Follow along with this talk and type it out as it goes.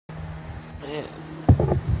Yeah.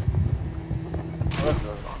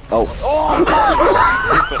 Oh.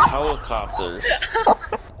 Stupid helicopters.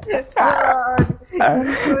 God, he's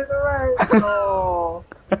doing the right. Oh.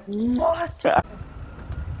 What?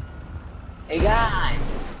 Hey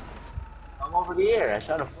guys, come over here. I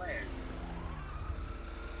shot a flare.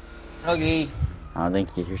 Okay. I don't think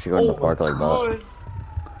you should go to the park like that.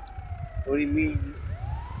 What do you mean?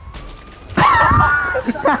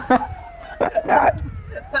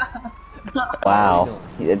 Wow,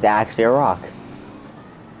 it's actually a rock.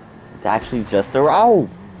 It's actually just a rock.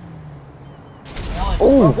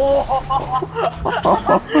 Oh!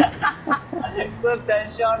 Oh! Clip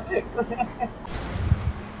that shot.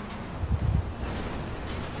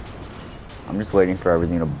 I'm just waiting for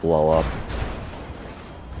everything to blow up.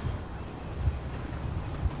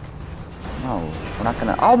 No, we're not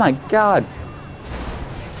gonna. Oh my god!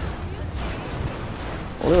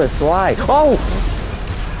 Lewis, why? Oh!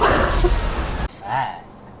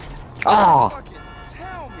 Fast. Oh!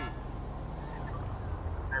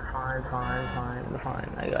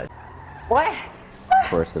 Fine. I got it. What? Of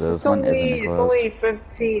course it is. It's One isn't only, closed. it's only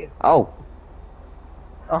 15. Oh!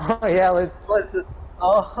 Oh yeah, let's.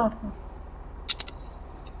 Oh.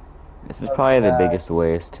 This is probably the biggest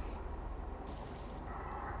waste.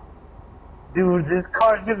 Dude, this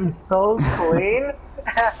car's gonna be so clean.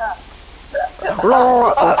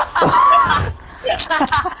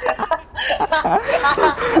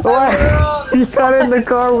 What? He got in the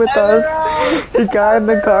car with us. He got in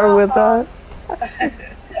the car with us.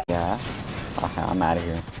 Yeah. Okay, I'm out of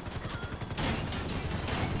here.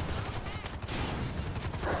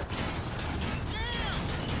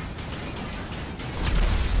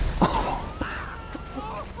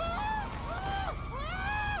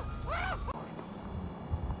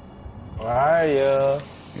 Where are you?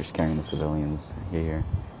 You're scaring the civilians. Here.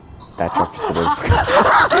 That truck just did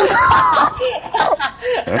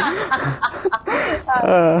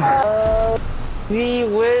Gee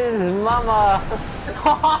whiz, mama.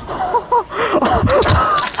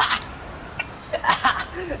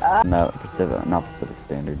 No, Pacific, not Pacific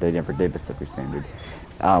Standard. They never did Pacific Standard.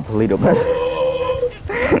 Polito.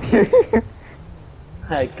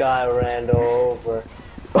 That guy ran over.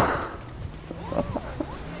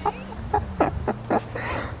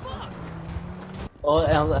 Oh,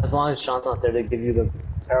 as long as Sean's not there, they give you the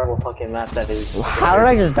terrible fucking map that is. How did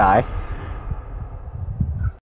I just die?